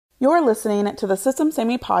You're listening to the Systems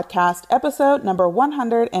Amy podcast, episode number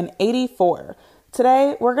 184.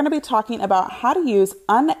 Today, we're going to be talking about how to use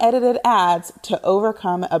unedited ads to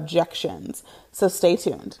overcome objections. So stay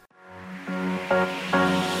tuned.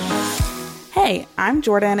 Hey, I'm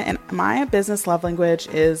Jordan, and my business love language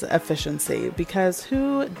is efficiency, because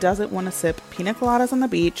who doesn't want to sip pina coladas on the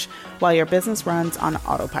beach while your business runs on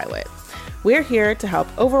autopilot? We're here to help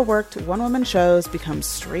overworked one-woman shows become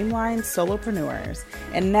streamlined solopreneurs.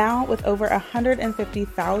 And now, with over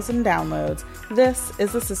 150,000 downloads, this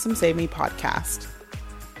is the Systems Amy podcast.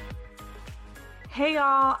 Hey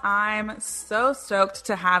y'all, I'm so stoked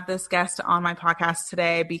to have this guest on my podcast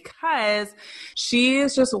today because she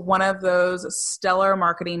is just one of those stellar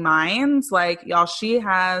marketing minds. Like, y'all, she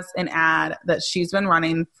has an ad that she's been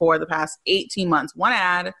running for the past 18 months. One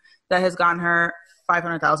ad that has gotten her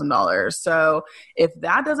 $500,000. So if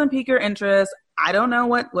that doesn't pique your interest, I don't know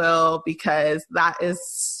what will, because that is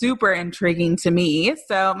super intriguing to me.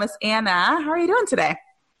 So Miss Anna, how are you doing today?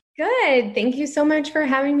 Good. Thank you so much for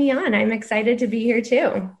having me on. I'm excited to be here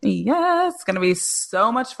too. Yes, it's going to be so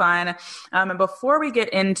much fun. And before we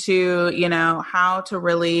get into, how to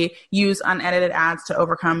really use unedited ads to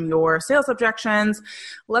overcome your sales objections,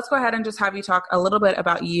 let's go ahead and just have you talk a little bit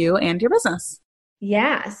about you and your business.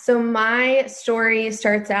 Yeah. So my story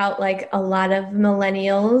starts out like a lot of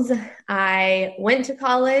millennials. I went to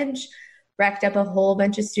college, racked up a whole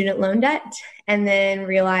bunch of student loan debt, and then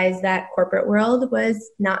realized that corporate world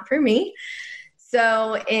was not for me.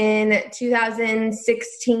 So in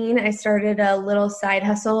 2016, I started a little side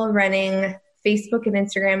hustle running Facebook and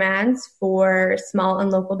Instagram ads for small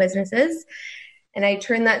and local businesses. And I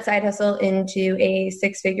turned that side hustle into a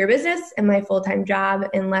six-figure business and my full-time job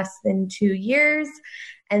in less than 2 years,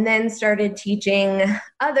 and then started teaching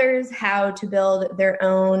others how to build their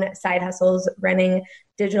own side hustles running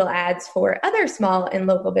digital ads for other small and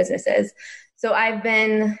local businesses. So I've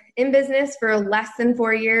been in business for less than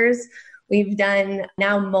 4 years. We've done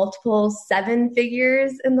now multiple 7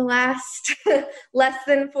 figures in the last less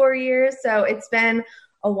than 4 years. So it's been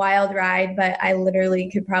a wild ride, but I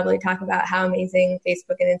literally could probably talk about how amazing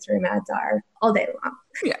Facebook and Instagram ads are all day long.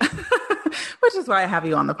 Yeah, which is why I have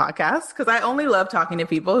you on the podcast, because I only love talking to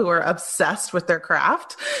people who are obsessed with their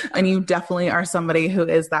craft, and you definitely are somebody who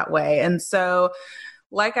is that way. And so,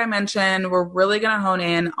 like I mentioned, we're really going to hone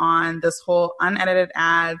in on this whole unedited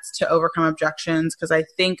ads to overcome objections, because I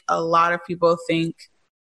think a lot of people think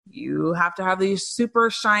you have to have these super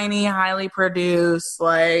shiny, highly produced,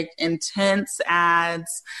 like intense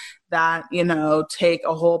ads that, take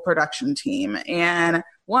a whole production team. And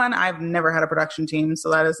one, I've never had a production team,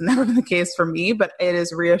 so that has never been the case for me, but it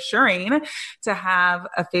is reassuring to have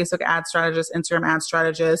a Facebook ad strategist, Instagram ad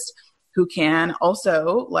strategist who can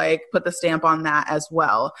also put the stamp on that as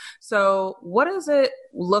well. So what does it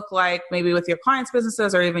look like maybe with your clients'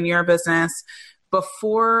 businesses or even your business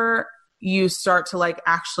before you start to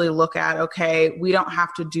actually look at, okay, we don't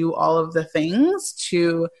have to do all of the things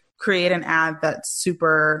to create an ad that's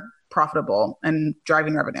super profitable and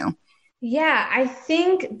driving revenue? Yeah, I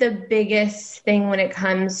think the biggest thing when it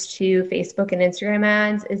comes to Facebook and Instagram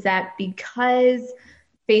ads is that because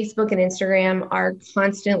Facebook and Instagram are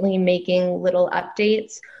constantly making little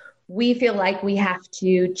updates, we feel like we have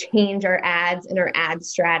to change our ads and our ad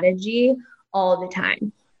strategy all the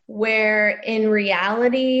time. Where in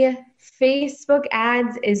reality, Facebook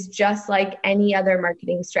ads is just like any other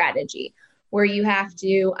marketing strategy, where you have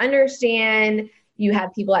to understand you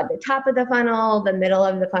have people at the top of the funnel, the middle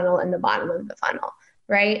of the funnel, and the bottom of the funnel,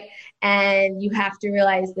 right? And you have to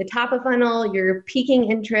realize the top of funnel, you're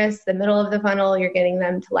piquing interest. The middle of the funnel, you're getting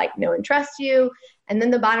them to know and trust you. And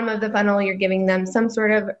then the bottom of the funnel, you're giving them some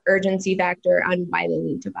sort of urgency factor on why they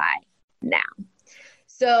need to buy now.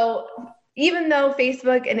 So even though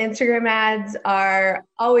Facebook and Instagram ads are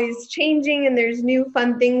always changing and there's new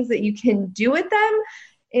fun things that you can do with them,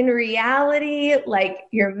 in reality,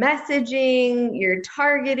 your messaging, your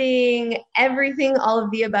targeting, everything, all of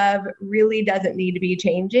the above really doesn't need to be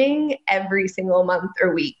changing every single month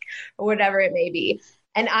or week or whatever it may be.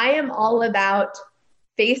 And I am all about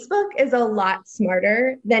Facebook is a lot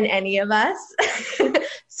smarter than any of us.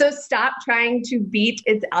 So stop trying to beat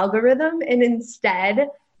its algorithm and instead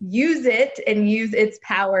use it and use its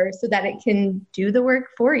power so that it can do the work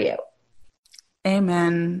for you.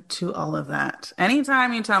 Amen to all of that.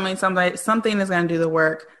 Anytime you tell me something is going to do the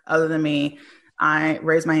work other than me, I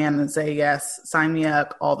raise my hand and say, yes, sign me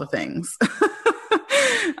up, all the things.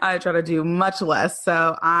 I try to do much less.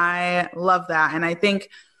 So I love that. And I think,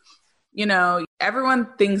 everyone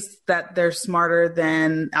thinks that they're smarter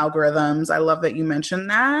than algorithms. I love that you mentioned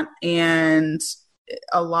that. And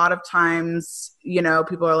a lot of times,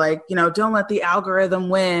 people are like, don't let the algorithm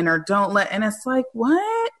win or and it's like,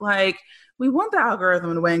 what? Like, we want the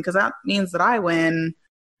algorithm to win because that means that I win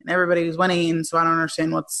and everybody's winning. So I don't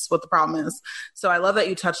understand what the problem is. So I love that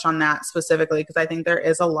you touched on that specifically, because I think there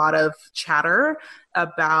is a lot of chatter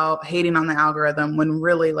about hating on the algorithm when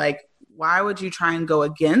really, like, why would you try and go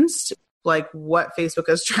against like what Facebook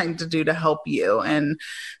is trying to do to help you? And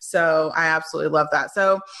so I absolutely love that.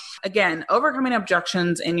 So again, overcoming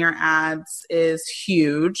objections in your ads is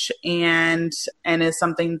huge and is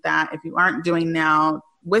something that if you aren't doing now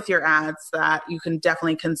with your ads that you can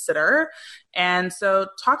definitely consider. And so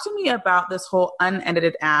talk to me about this whole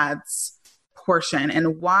unedited ads portion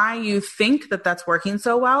and why you think that that's working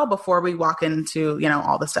so well before we walk into,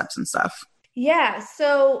 all the steps and stuff. Yeah.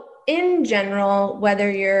 So in general,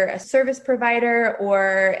 whether you're a service provider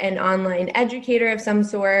or an online educator of some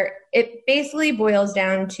sort, it basically boils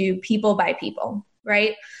down to people by people,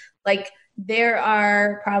 right? Like there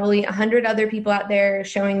are probably 100 other people out there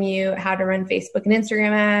showing you how to run Facebook and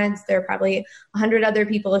Instagram ads. There are probably 100 other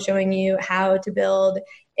people showing you how to build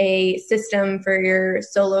a system for your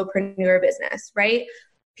solopreneur business, right?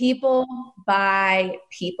 People by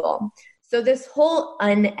people. So this whole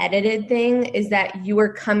unedited thing is that you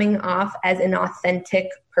are coming off as an authentic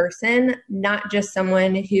person, not just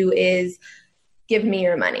someone who is, give me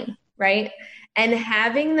your money, right? And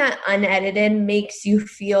having that unedited makes you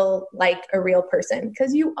feel like a real person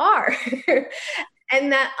because you are.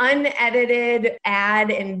 And that unedited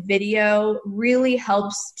ad and video really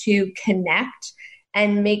helps to connect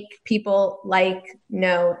and make people like,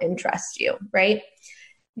 know, and trust you, right?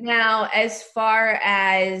 Now, as far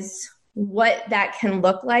as what that can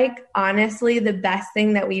look like, honestly, the best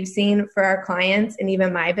thing that we've seen for our clients and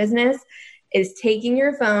even my business is taking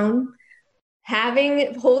your phone,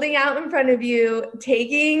 holding out in front of you,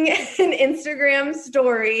 taking an Instagram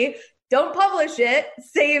story, don't publish it,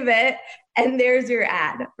 save it, and there's your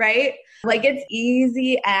ad, right? Like it's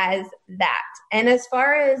easy as that. And as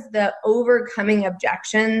far as the overcoming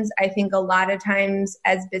objections, I think a lot of times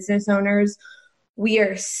as business owners, we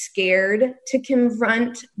are scared to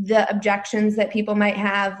confront the objections that people might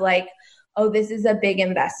have, like, oh, this is a big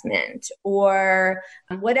investment, or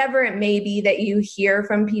whatever it may be that you hear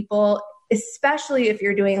from people, especially if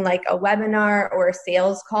you're doing like a webinar or a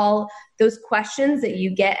sales call. Those questions that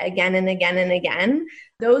you get again and again and again,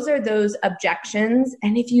 those are those objections.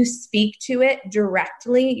 And if you speak to it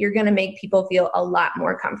directly, you're going to make people feel a lot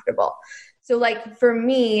more comfortable. So like for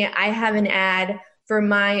me, I have an ad for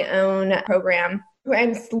my own program where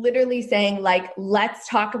I'm literally saying like, let's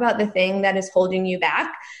talk about the thing that is holding you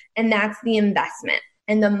back. And that's the investment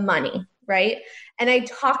and the money, right? And I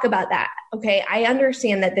talk about that. Okay, I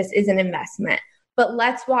understand that this is an investment, but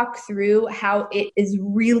let's walk through how it is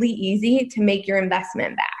really easy to make your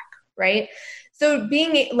investment back, right? So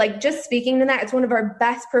being like, just speaking to that, it's one of our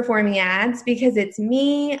best performing ads because it's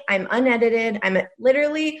me, I'm unedited,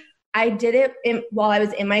 I did it while I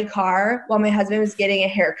was in my car while my husband was getting a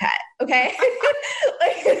haircut. Okay.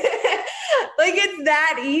 like it's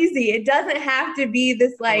that easy. It doesn't have to be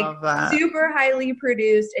this like super highly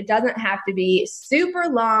produced. It doesn't have to be super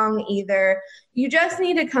long either. You just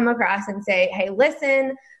need to come across and say, hey,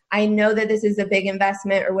 listen, I know that this is a big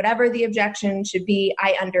investment or whatever the objection should be.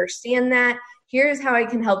 I understand that. Here's how I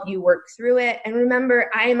can help you work through it. And remember,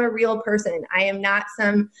 I am a real person. I am not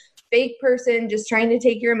some fake person just trying to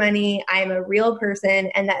take your money. I'm a real person.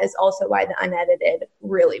 And that is also why the unedited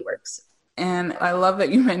really works. And I love that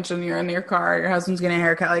you mentioned you're in your car, your husband's getting a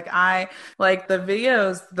haircut. Like I like the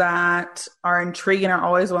videos that are intriguing are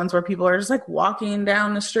always ones where people are just like walking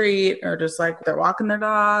down the street or just like they're walking their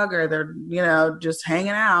dog or they're, just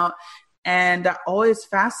hanging out. And that always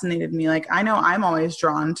fascinated me. Like, I know I'm always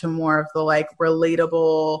drawn to more of the like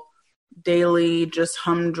relatable daily, just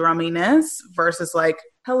humdrumminess versus like,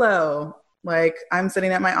 hello, like I'm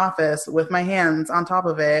sitting at my office with my hands on top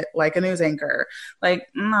of it, like a news anchor. Like,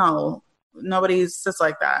 no, nobody sits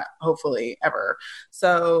like that, hopefully ever.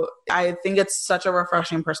 So I think it's such a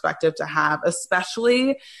refreshing perspective to have,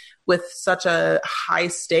 especially with such a high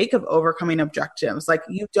stake of overcoming objectives. Like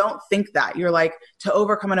you don't think that you're like, to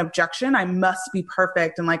overcome an objection, I must be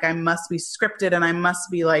perfect. And like, I must be scripted and I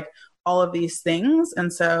must be like all of these things.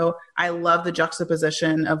 And so I love the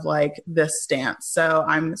juxtaposition of like this stance. So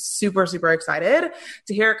I'm super, super excited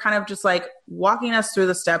to hear kind of just like walking us through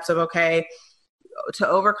the steps of, okay, to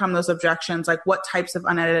overcome those objections, like what types of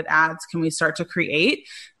unedited ads can we start to create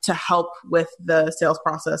to help with the sales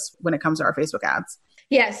process when it comes to our Facebook ads?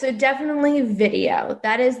 Yeah, so definitely video.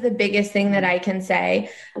 That is the biggest thing that I can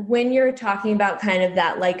say when you're talking about kind of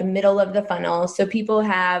that like middle of the funnel. So people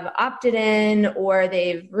have opted in or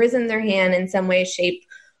they've risen their hand in some way, shape,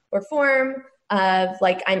 or form of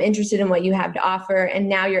like, I'm interested in what you have to offer. And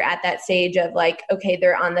now you're at that stage of like, okay,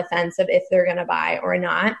 they're on the fence of if they're going to buy or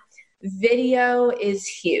not. Video is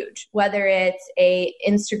huge, whether it's a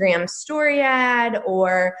Instagram story ad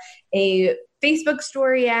or a Facebook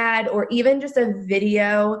story ad, or even just a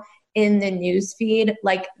video in the newsfeed.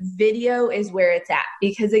 Like video is where it's at,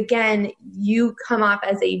 because again, you come off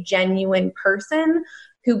as a genuine person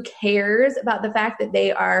who cares about the fact that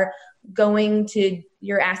they are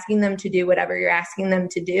you're asking them to do whatever you're asking them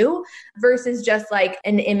to do, versus just like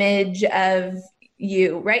an image of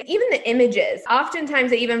you, right? Even the images,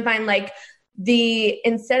 oftentimes I even find like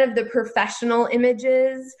instead of the professional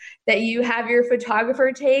images that you have your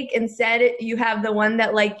photographer take, instead you have the one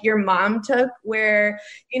that like your mom took where,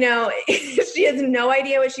 she has no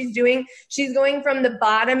idea what she's doing. She's going from the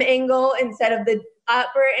bottom angle instead of the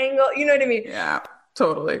upper angle. You know what I mean? Yeah,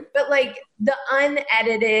 totally. But like the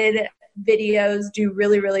unedited videos do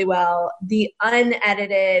really, really well. The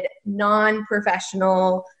unedited,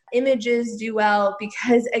 non-professional images do well,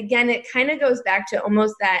 because again, it kind of goes back to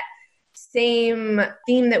almost that same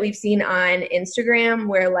theme that we've seen on Instagram,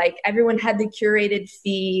 where like everyone had the curated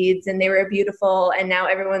feeds and they were beautiful, and now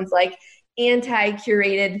everyone's like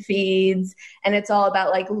anti-curated feeds, and it's all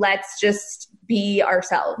about like, let's just be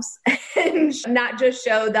ourselves and not just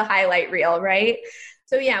show the highlight reel, right?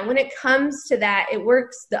 So yeah, when it comes to that, it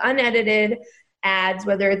works. The unedited ads,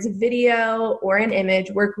 whether it's a video or an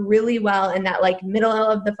image, work really well in that like middle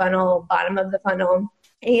of the funnel, bottom of the funnel.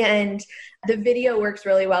 And the video works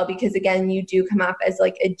really well because again, you do come off as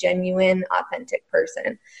like a genuine, authentic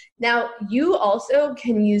person. Now, you also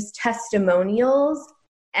can use testimonials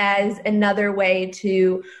as another way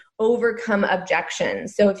to overcome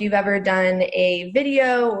objections. So if you've ever done a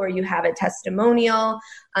video or you have a testimonial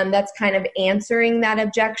that's kind of answering that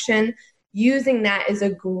objection, using that is a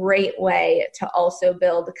great way to also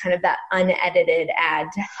build kind of that unedited ad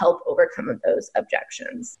to help overcome those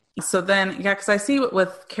objections. So then, yeah, because I see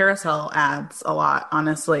with carousel ads a lot,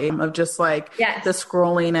 honestly, of just like the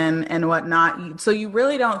scrolling and whatnot. So you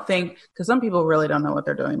really don't think, because some people really don't know what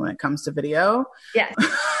they're doing when it comes to video. Yeah.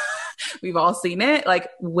 We've all seen it. Like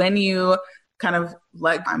when you kind of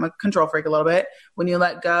I'm a control freak a little bit. When you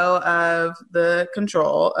let go of the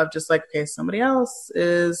control of just like, okay, somebody else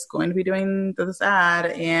is going to be doing this ad,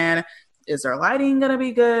 and is their lighting going to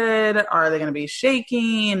be good? Are they going to be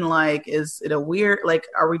shaking? Like, is it a weird, like,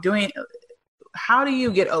 how do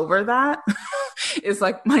you get over that? Is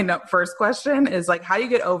like my first question is like, how do you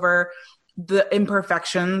get over the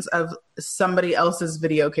imperfections of somebody else's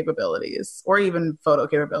video capabilities or even photo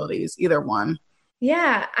capabilities, either one?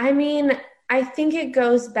 Yeah. I mean, I think it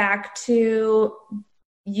goes back to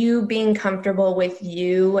you being comfortable with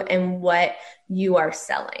you and what you are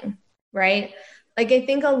selling, right? Like, I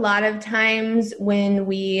think a lot of times when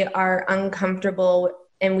we are uncomfortable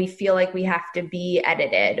and we feel like we have to be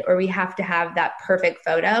edited or we have to have that perfect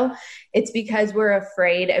photo, it's because we're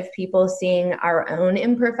afraid of people seeing our own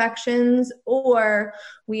imperfections, or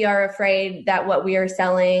we are afraid that what we are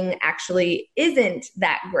selling actually isn't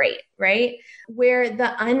that great, right? Where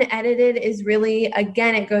the unedited is really,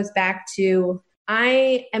 again, it goes back to,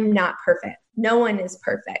 I am not perfect. No one is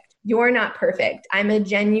perfect. You're not perfect. I'm a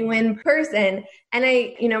genuine person.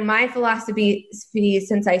 And my philosophy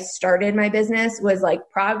since I started my business was like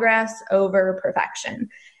progress over perfection.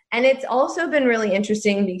 And it's also been really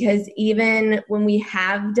interesting because even when we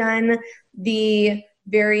have done the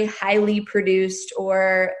very highly produced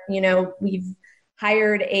or, we've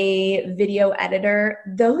hired a video editor,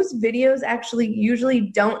 those videos actually usually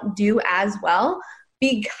don't do as well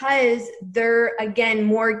because they're, again,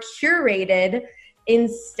 more curated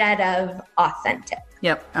instead of authentic.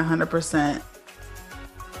 Yep, 100%.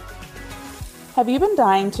 Have you been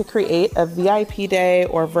dying to create a VIP day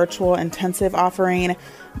or virtual intensive offering,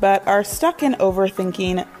 but are stuck in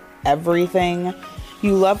overthinking everything?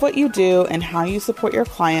 You love what you do and how you support your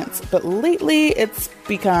clients, but lately it's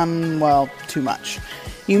become, too much.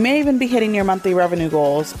 You may even be hitting your monthly revenue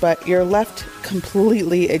goals, but you're left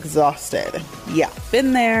completely exhausted. Yeah,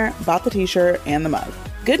 been there, bought the t-shirt and the mug.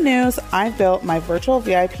 Good news, I've built my virtual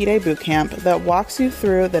VIP Day Bootcamp that walks you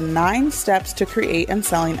through the 9 steps to create and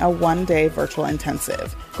selling a one-day virtual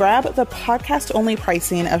intensive. Grab the podcast-only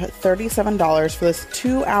pricing of $37 for this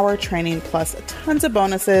 2-hour training plus tons of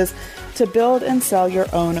bonuses to build and sell your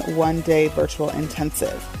own one-day virtual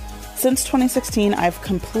intensive. Since 2016, I've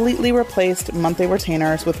completely replaced monthly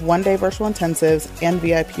retainers with one-day virtual intensives and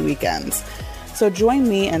VIP weekends. So join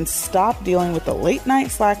me and stop dealing with the late night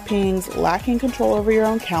Slack pings, lacking control over your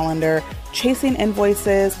own calendar, chasing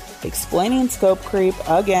invoices, explaining scope creep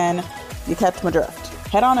again. You catch my drift.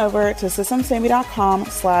 Head on over to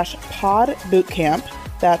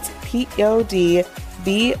systemsavvy.com/podbootcamp. That's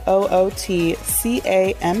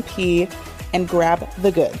PODBOOTCAMP and grab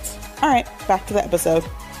the goods. All right, back to the episode.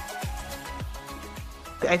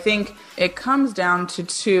 I think it comes down to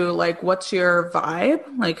two, like, what's your vibe?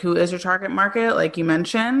 Like, who is your target market? Like you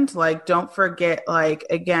mentioned, like, don't forget, like,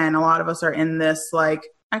 again, a lot of us are in this, like,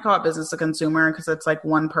 I call it business to consumer because it's like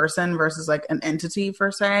one person versus like an entity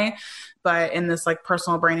per se. But in this like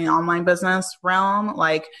personal branding online business realm,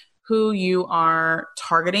 like who you are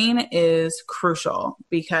targeting is crucial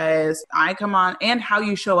because I come on and how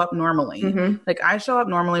you show up normally. Mm-hmm. Like I show up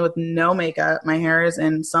normally with no makeup. My hair is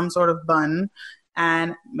in some sort of bun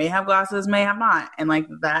and may have glasses, may have not. And like,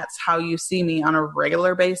 that's how you see me on a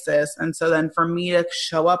regular basis. And so then for me to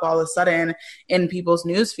show up all of a sudden in people's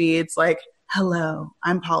news feeds, like, hello,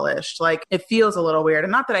 I'm polished. Like it feels a little weird.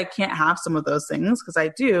 And not that I can't have some of those things because I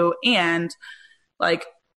do. And like,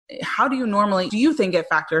 how do you think it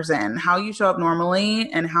factors in how you show up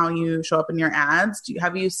normally and how you show up in your ads?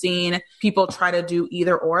 Have you seen people try to do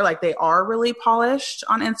either or, like they are really polished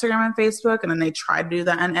on Instagram and Facebook and then they try to do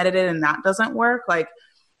that unedited and that doesn't work? Like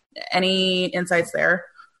any insights there?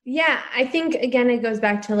 Yeah, I think again, it goes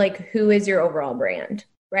back to like, who is your overall brand,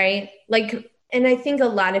 right? Like, and I think a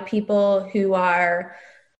lot of people who are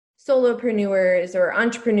solopreneurs or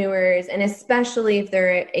entrepreneurs, and especially if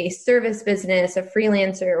they're a service business, a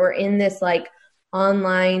freelancer, or in this like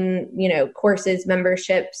online, courses,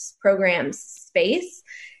 memberships, programs space,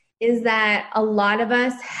 is that a lot of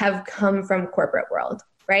us have come from corporate world,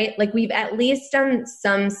 right? Like we've at least done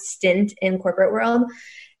some stint in corporate world.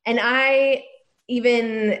 And I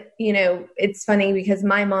even, it's funny because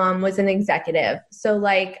my mom was an executive. So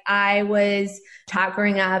like I was taught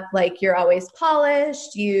growing up, like you're always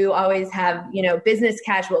polished. You always have, business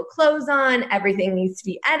casual clothes on. Everything needs to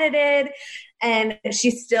be edited. And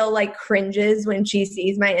she still like cringes when she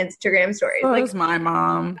sees my Instagram stories. Oh, like that's my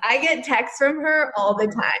mom. I get texts from her all the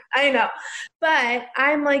time. I know. But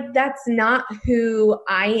I'm like, that's not who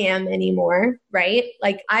I am anymore, right?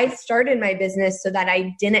 Like I started my business so that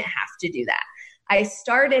I didn't have to do that. I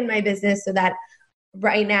started my business so that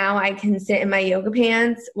right now I can sit in my yoga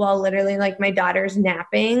pants while literally like my daughter's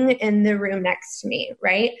napping in the room next to me,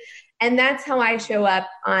 right? And that's how I show up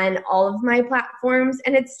on all of my platforms.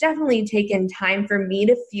 And it's definitely taken time for me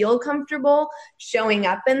to feel comfortable showing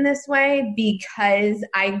up in this way because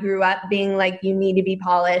I grew up being like, you need to be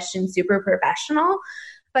polished and super professional.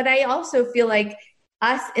 But I also feel like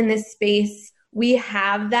us in this space, we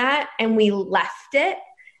have that and we left it.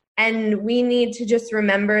 And we need to just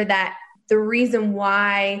remember that the reason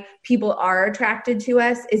why people are attracted to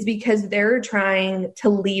us is because they're trying to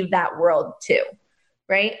leave that world too,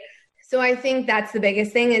 right? So I think that's the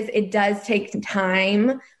biggest thing is it does take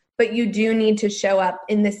time, but you do need to show up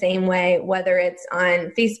in the same way, whether it's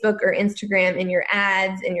on Facebook or Instagram, in your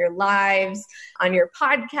ads, in your lives, on your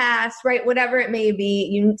podcast, right? Whatever it may be,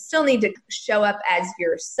 you still need to show up as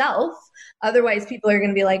yourself. Otherwise, people are going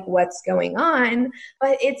to be like, what's going on?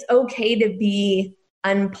 But it's okay to be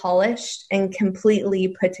unpolished and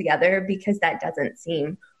completely put together because that doesn't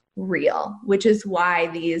seem real, which is why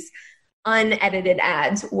these unedited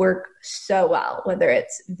ads work so well, whether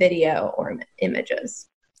it's video or images.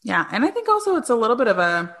 Yeah. And I think also it's a little bit of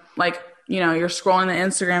a, like, you're scrolling the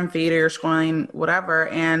Instagram feed or you're scrolling whatever,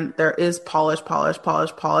 and there is polish.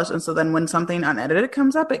 And so then when something unedited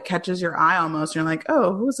comes up, it catches your eye almost. You're like,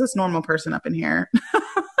 oh, who's this normal person up in here?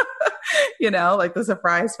 Like the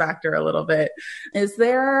surprise factor a little bit. Is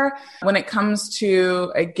there, when it comes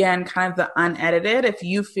to, again, kind of the unedited, if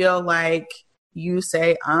you feel like you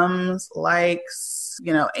say likes,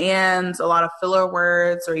 ands, a lot of filler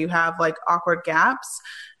words, or you have like awkward gaps,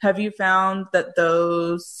 have you found that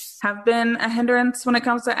those have been a hindrance when it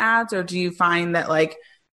comes to ads? Or do you find that like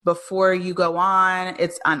before you go on,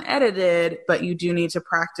 it's unedited, but you do need to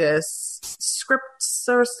practice scripts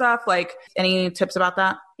or stuff? Like any tips about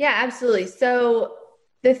that? Yeah, absolutely. So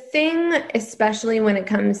the thing, especially when it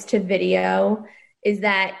comes to video, is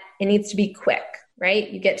that it needs to be quick, right?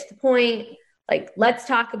 You get to the point, like, let's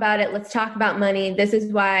talk about it. Let's talk about money. This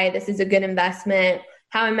is why this is a good investment.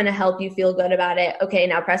 How I'm going to help you feel good about it. Okay,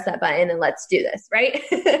 now press that button and let's do this, right?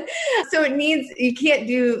 So you can't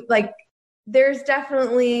do like, there's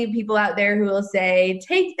definitely people out there who will say,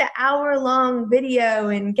 take the hour-long video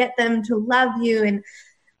and get them to love you. And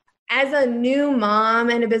as a new mom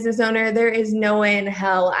and a business owner, there is no way in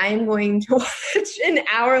hell I'm going to watch an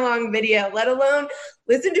hour-long video, let alone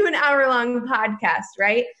listen to an hour-long podcast,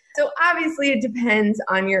 right? So obviously it depends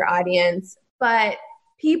on your audience, but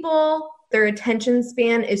people, their attention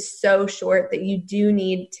span is so short that you do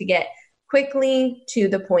need to get quickly to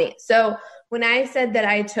the point. So when I said that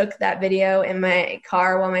I took that video in my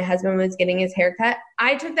car while my husband was getting his haircut,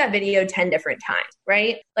 I took that video 10 different times,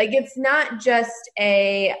 right? Like it's not just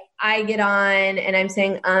I get on and I'm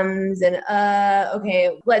saying ums and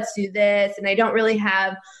okay, let's do this. And I don't really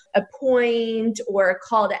have a point or a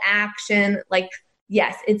call to action. Like,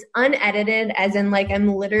 yes, it's unedited, as in like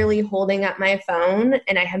I'm literally holding up my phone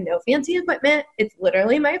and I have no fancy equipment. It's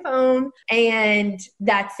literally my phone and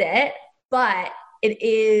that's it. But it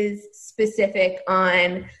is specific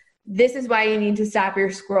on this is why you need to stop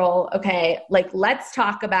your scroll. Okay, like let's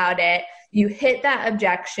talk about it. You hit that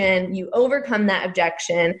objection, you overcome that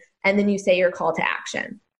objection, and then you say your call to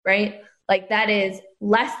action, right? Like that is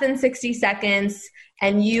less than 60 seconds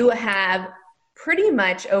and you have pretty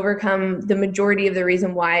much overcome the majority of the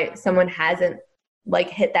reason why someone hasn't like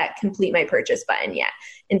hit that complete my purchase button yet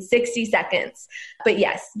in 60 seconds. But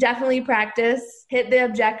yes, definitely practice, hit the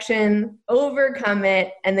objection, overcome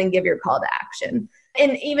it, and then give your call to action.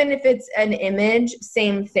 And even if it's an image,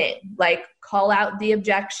 same thing, like call out the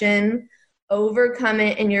objection, overcome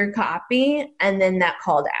it in your copy, and then that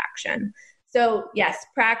call to action. So yes,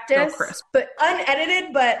 practice, but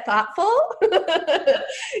unedited, but thoughtful.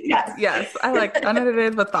 Yes. Yes. I like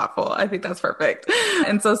unedited, but thoughtful. I think that's perfect.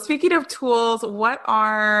 And so speaking of tools, what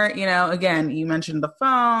are, again, you mentioned the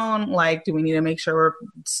phone, like, do we need to make sure we're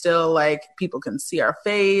still like people can see our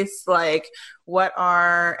face? Like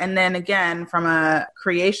and then again, from a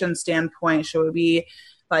creation standpoint, should we be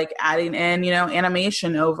like adding in,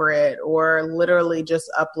 animation over it or literally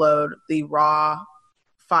just upload the raw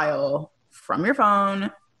file from your phone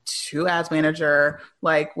to Ads Manager?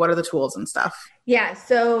 Like, what are the tools and stuff? Yeah.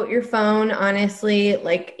 So your phone, honestly,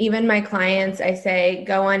 like even my clients, I say,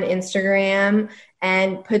 go on Instagram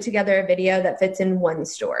and put together a video that fits in one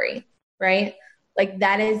story, right? Like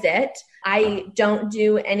that is it. I don't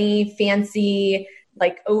do any fancy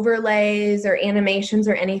like overlays or animations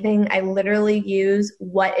or anything. I literally use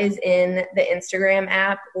what is in the Instagram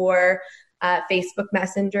app or Facebook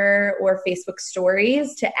Messenger or Facebook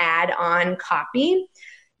Stories to add on copy.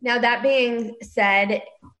 Now, that being said,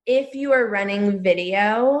 if you are running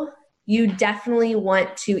video, you definitely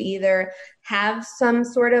want to either have some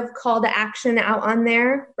sort of call to action out on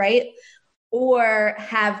there, right? Or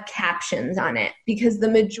have captions on it, because the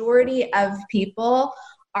majority of people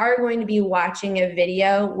are going to be watching a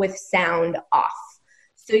video with sound off.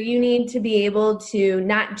 So you need to be able to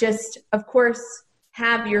not just, of course,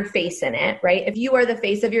 have your face in it, right? If you are the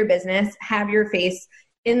face of your business, have your face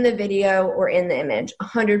in the video or in the image,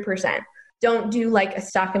 100%. Don't do like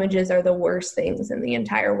stock images are the worst things in the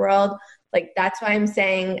entire world. Like that's why I'm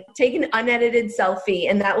saying take an unedited selfie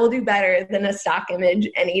and that will do better than a stock image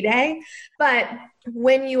any day. But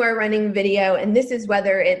when you are running video, and this is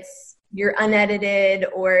whether it's you're unedited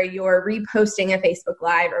or you're reposting a Facebook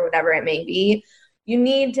Live or whatever it may be, you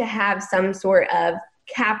need to have some sort of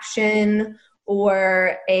caption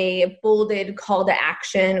or a bolded call to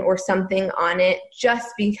action or something on it,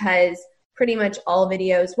 just because pretty much all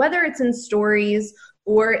videos, whether it's in stories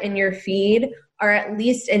or in your feed, are at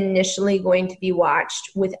least initially going to be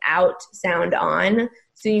watched without sound on.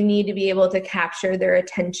 So you need to be able to capture their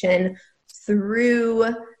attention through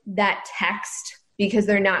that text, because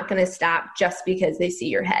they're not going to stop just because they see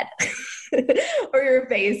your head or your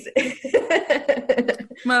face.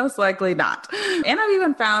 Most likely not. And I've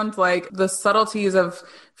even found like the subtleties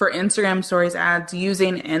for Instagram stories ads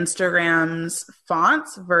using Instagram's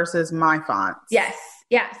fonts versus my fonts. Yes.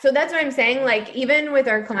 Yeah. So that's what I'm saying. Like even with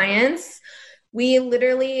our clients, I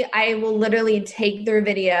will literally take their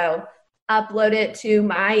video, upload it to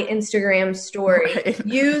my Instagram story, right.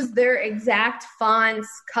 Use their exact fonts,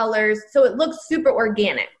 colors, so it looks super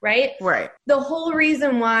organic, right? Right. The whole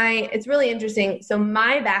reason why it's really interesting. So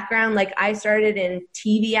my background, like I started in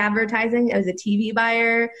TV advertising. I was a TV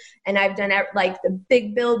buyer, and I've done like the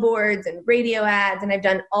big billboards and radio ads, and I've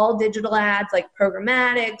done all digital ads, like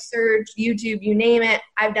programmatic, search, YouTube, you name it.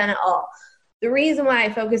 I've done it all. The reason why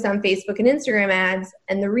I focus on Facebook and Instagram ads,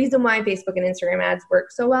 and the reason why Facebook and Instagram ads work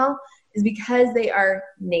so well, is because they are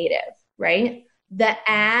native, right? The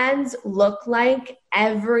ads look like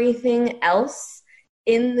everything else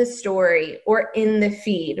in the story or in the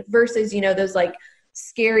feed versus, those like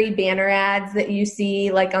scary banner ads that you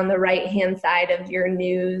see like on the right-hand side of your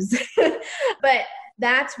news. But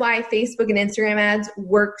that's why Facebook and Instagram ads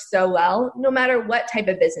work so well, no matter what type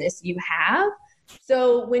of business you have.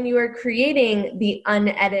 So when you are creating the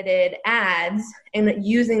unedited ads and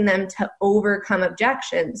using them to overcome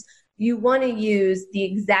objections, you want to use the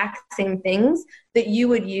exact same things that you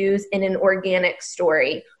would use in an organic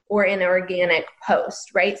story or an organic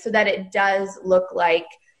post, right? So that it does look like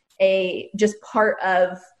just part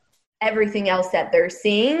of everything else that they're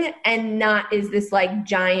seeing and not is this like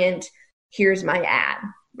giant, here's my ad,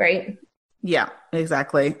 right? Yeah,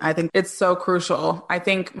 exactly. I think it's so crucial. I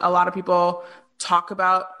think a lot of people talk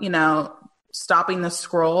about, stopping the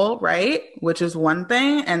scroll, right? Which is one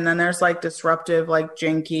thing. And then there's like disruptive, like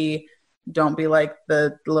janky, don't be like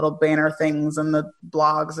the little banner things and the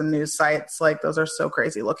blogs and news sites. Like those are so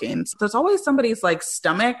crazy looking. So there's always somebody's like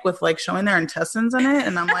stomach with like showing their intestines in it.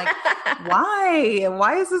 And I'm like, why?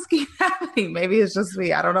 Why is this keep happening? Maybe it's just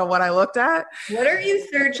me. I don't know what I looked at. What are you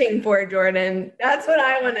searching for, Jordan? That's what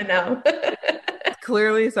I want to know.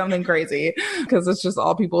 Clearly something crazy because it's just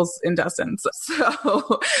all people's intestines.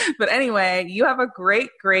 So, but anyway, you have a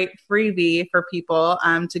great freebie for people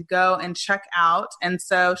to go and check out. And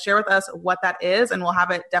so share with us what that is, and we'll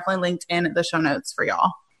have it definitely linked in the show notes for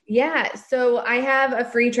y'all. Yeah. So I have a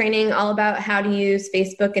free training all about how to use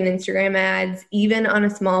Facebook and Instagram ads, even on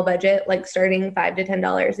a small budget, like starting $5 to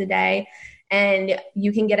 $10 a day. And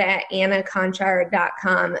you can get it at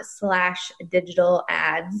annakonchar.com/digital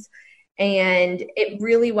ads. And it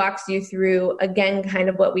really walks you through, again, kind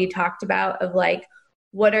of what we talked about of like,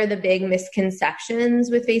 what are the big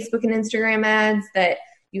misconceptions with Facebook and Instagram ads, that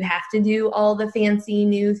you have to do all the fancy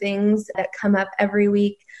new things that come up every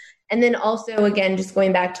week. And then also, again, just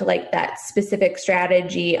going back to like that specific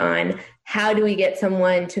strategy on how do we get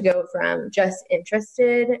someone to go from just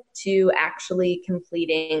interested to actually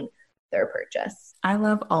completing their purchase. I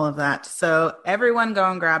love all of that. So everyone go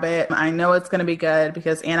and grab it. I know it's going to be good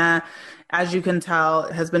because Anna, as you can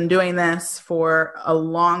tell, has been doing this for a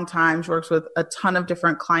long time. She works with a ton of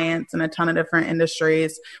different clients in a ton of different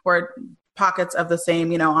industries or pockets of the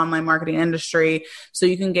same, online marketing industry. So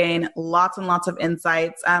you can gain lots and lots of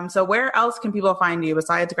insights. So where else can people find you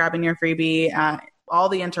besides grabbing your freebie? All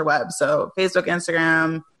the interwebs. So Facebook,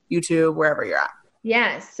 Instagram, YouTube, wherever you're at.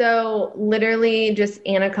 Yeah. So literally just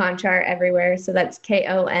Anna Konchar everywhere. So that's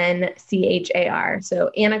Konchar.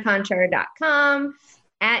 So annakonchar.com,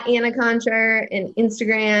 at Anna Konchar, and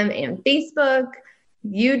Instagram and Facebook,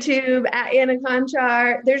 YouTube at Anna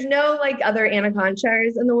Konchar. There's no like other Anna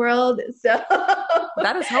Konchars in the world. So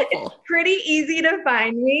that is helpful. It's pretty easy to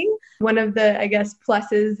find me. One of the, I guess,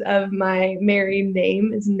 pluses of my married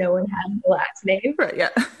name is no one has the last name. Right. Yeah.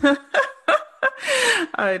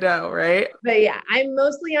 I know, right? But yeah, I'm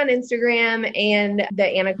mostly on Instagram and the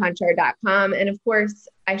annakonchar.com. And of course,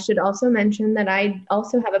 I should also mention that I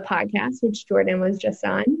also have a podcast, which Jordan was just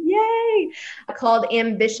on. Yay! Called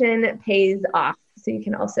Ambition Pays Off. So you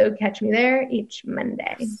can also catch me there each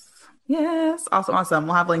Monday. Yes. Awesome.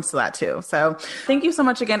 We'll have links to that too. So thank you so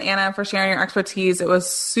much again, Anna, for sharing your expertise. It was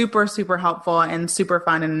super, super helpful and super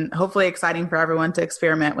fun and hopefully exciting for everyone to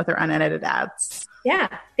experiment with their unedited ads. Yeah.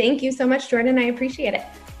 Thank you so much, Jordan. I appreciate it.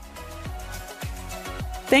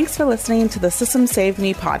 Thanks for listening to the System Saved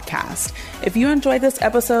Me podcast. If you enjoyed this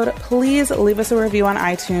episode, please leave us a review on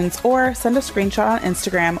iTunes or send a screenshot on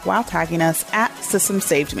Instagram while tagging us at System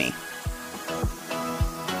Saved Me.